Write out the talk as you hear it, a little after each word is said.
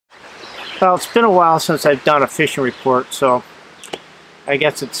Well, it's been a while since I've done a fishing report, so I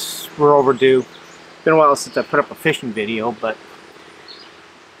guess we're overdue. It's been a while since I put up a fishing video, but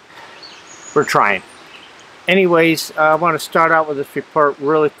we're trying. Anyways, I want to start out with this report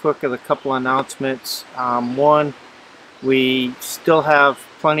really quick with a couple announcements. One, we still have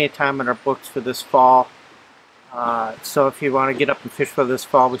plenty of time in our books for this fall. So if you want to get up and fish for this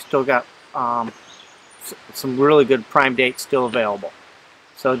fall, we still got some really good prime dates still available.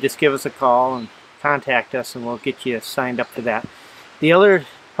 So just give us a call and contact us and we'll get you signed up for that. The other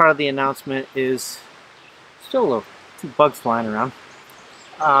part of the announcement is still a few bugs flying around.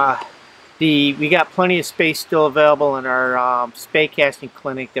 We got plenty of space still available in our spay casting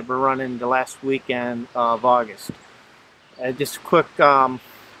clinic that we're running the last weekend of August. Just a quick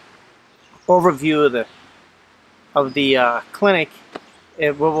overview of the clinic.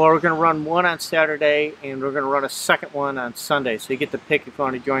 We're going to run one on Saturday and we're going to run a second one on Sunday. So you get to pick if you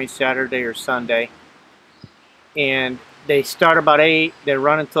want to join Saturday or Sunday. And they start about 8. They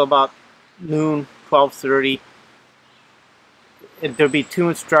run until about noon, 12:30. There'll be 2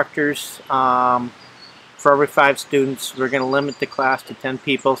 instructors for every 5 students. We're going to limit the class to 10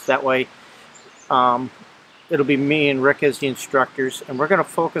 people. So that way it'll be me and Rick as the instructors. And we're going to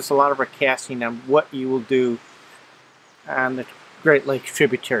focus a lot of our casting on what you will do on the Great Lakes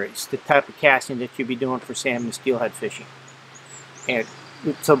tributaries, the type of casting that you'll be doing for salmon and steelhead fishing. And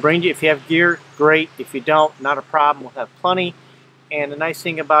so if you have gear, great. If you don't, not a problem. We'll have plenty. And the nice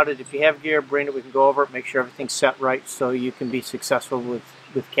thing about it, if you have gear, bring it. We can go over it, make sure everything's set right so you can be successful with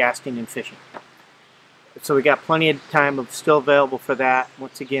casting and fishing. So we got plenty of time still available for that.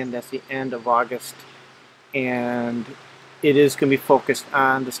 Once again, that's the end of August. And it is going to be focused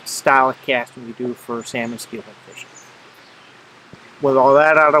on the style of casting we do for salmon and steelhead fishing. With all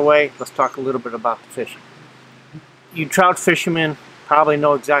that out of the way, let's talk a little bit about the fishing. You trout fishermen probably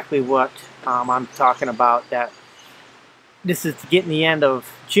know exactly what I'm talking about. That this is getting the end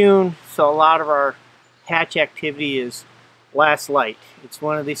of June, so a lot of our hatch activity is last light. It's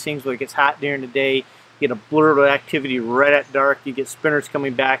one of these things where it gets hot during the day, you get a blur of activity right at dark, you get spinners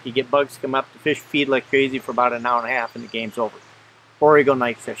coming back, you get bugs come up, the fish feed like crazy for about an hour and a half and the game's over. Or you go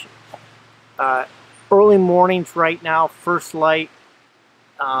night fishing. Early mornings right now, first light,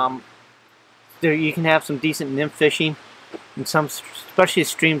 you can have some decent nymph fishing. In some, especially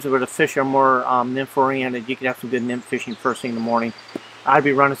streams where the fish are more nymph oriented, you can have some good nymph fishing first thing in the morning. I'd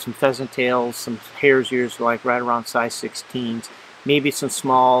be running some pheasant tails, some hare's ears like right around size 16s, maybe some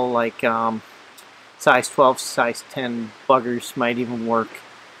small like size 12, size 10 buggers might even work.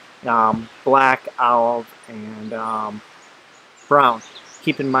 Black, olive, and brown.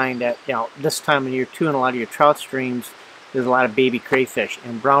 Keep in mind that this time of year too, in a lot of your trout streams, there's a lot of baby crayfish,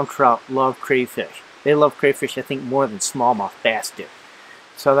 and brown trout love crayfish. They love crayfish, I think, more than smallmouth bass do.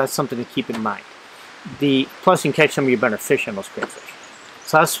 So that's something to keep in mind. Plus, you can catch some of your better fish on those crayfish.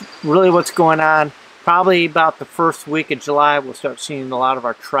 So that's really what's going on. Probably about the first week of July, we'll start seeing a lot of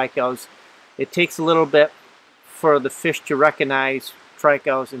our trichos. It takes a little bit for the fish to recognize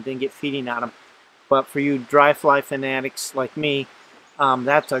trichos and then get feeding on them. But for you dry fly fanatics like me,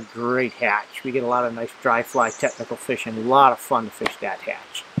 that's a great hatch. We get a lot of nice dry fly technical fishing. A lot of fun to fish that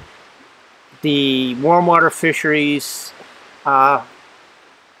hatch. The warm water fisheries,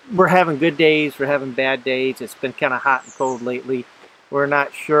 we're having good days, we're having bad days. It's been kind of hot and cold lately. We're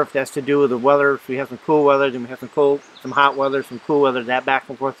not sure if that's to do with the weather. If we have some cool weather, then we have some hot weather, some cool weather. That back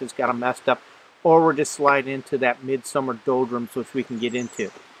and forth has got them messed up. Or we're just sliding into that midsummer doldrums, which we can get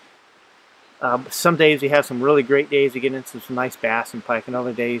into. Some days we have some really great days. We get into some nice bass and pike, and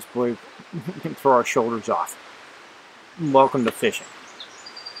other days, boy, we can throw our shoulders off. Welcome to fishing.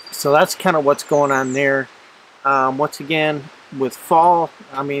 So that's kind of what's going on there. Once again, with fall,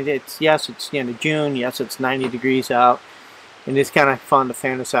 I mean, it's the end of June. Yes, it's 90 degrees out. And it's kind of fun to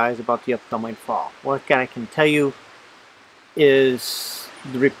fantasize about the upcoming fall. What I can tell you is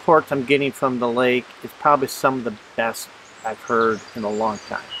the reports I'm getting from the lake is probably some of the best I've heard in a long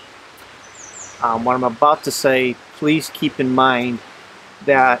time. What I'm about to say, please keep in mind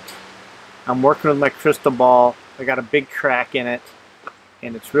that I'm working with my crystal ball. I got a big crack in it,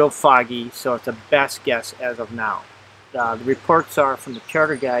 and it's real foggy, so it's a best guess as of now. The reports are from the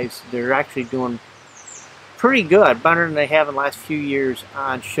charter guys, they're actually doing pretty good, better than they have in the last few years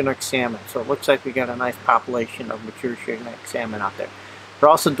on Chinook salmon. So it looks like we got a nice population of mature Chinook salmon out there. They're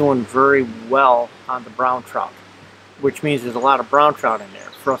also doing very well on the brown trout, which means there's a lot of brown trout in there.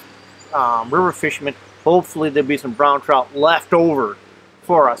 For river fishermen, hopefully there'll be some brown trout left over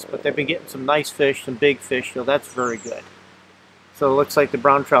for us, but they've been getting some nice fish, some big fish, so that's very good. So it looks like the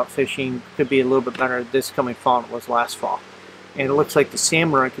brown trout fishing could be a little bit better this coming fall than it was last fall. And it looks like the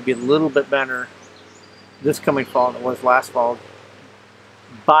salmon run could be a little bit better this coming fall than it was last fall,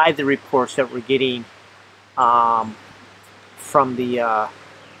 by the reports that we're getting from the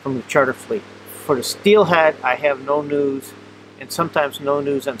charter fleet. For the steelhead, I have no news, and sometimes no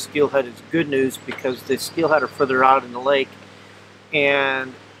news on steelhead is good news because the steelhead are further out in the lake,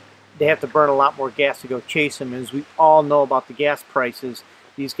 and they have to burn a lot more gas to go chase them. As we all know about the gas prices,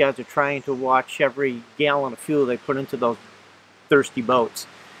 these guys are trying to watch every gallon of fuel they put into those thirsty boats.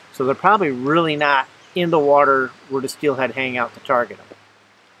 So they're probably really not in the water where the steelhead hang out to target them.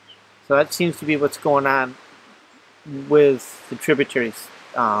 So that seems to be what's going on with the tributaries,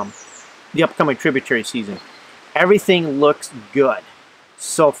 the upcoming tributary season. Everything looks good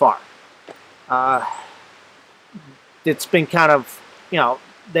so far. It's been kind of,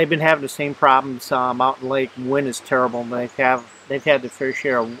 they've been having the same problems out in the lake. Wind is terrible, and they've had their fair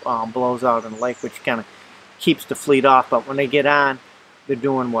share of blows out in the lake, which kind of keeps the fleet off. But when they get on, they're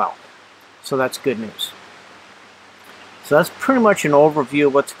doing well. So that's good news. So that's pretty much an overview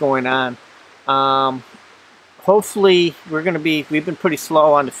of what's going on. Hopefully, we've been pretty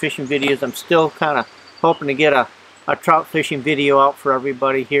slow on the fishing videos. I'm still kind of hoping to get a trout fishing video out for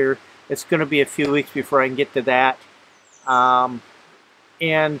everybody here. It's going to be a few weeks before I can get to that. And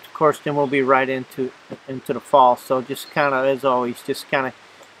of course, then we'll be right into the fall. So just kind of, as always, just kind of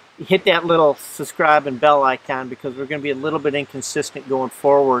hit that little subscribe and bell icon, because we're going to be a little bit inconsistent going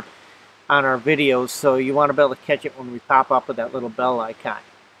forward on our videos. So you want to be able to catch it when we pop up with that little bell icon.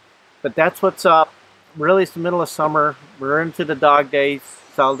 But that's what's up. Really, it's the middle of summer. We're into the dog days.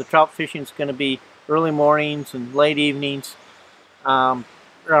 So the trout fishing is going to be early mornings and late evenings. Our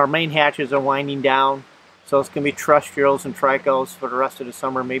main hatches are winding down. So it's going to be terrestrials and tricos for the rest of the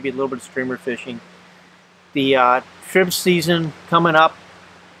summer, maybe a little bit of streamer fishing. The trib season coming up,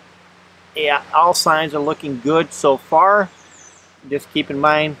 yeah, all signs are looking good so far. Just keep in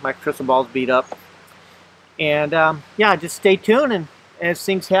mind, my crystal ball's beat up. And yeah, just stay tuned, and as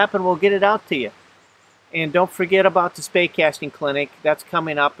things happen, we'll get it out to you. And don't forget about the spay casting clinic. That's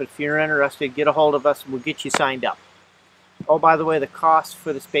coming up. If you're interested, get a hold of us and we'll get you signed up. Oh, by the way, the cost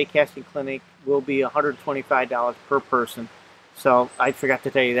for the spay casting clinic will be $125 per person. So I forgot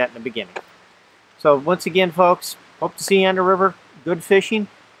to tell you that in the beginning. So once again, folks, hope to see you on the river. Good fishing.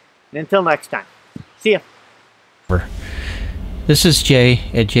 And until next time, see ya. This is Jay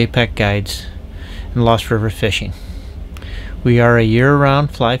at JPEG Guides and Lost River Fishing. We are a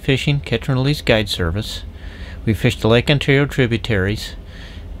year-round fly fishing catch and release guide service. We fish the Lake Ontario tributaries,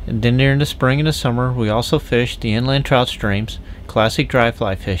 and then during the spring and the summer we also fish the inland trout streams, classic dry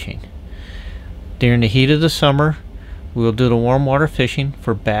fly fishing. During the heat of the summer we will do the warm water fishing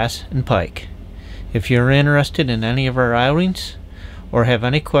for bass and pike. If you're interested in any of our outings or have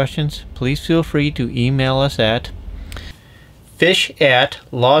any questions, please feel free to email us at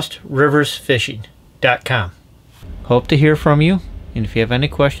fish@lostriversfishing.com. Hope to hear from you, and if you have any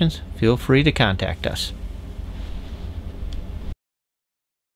questions, feel free to contact us.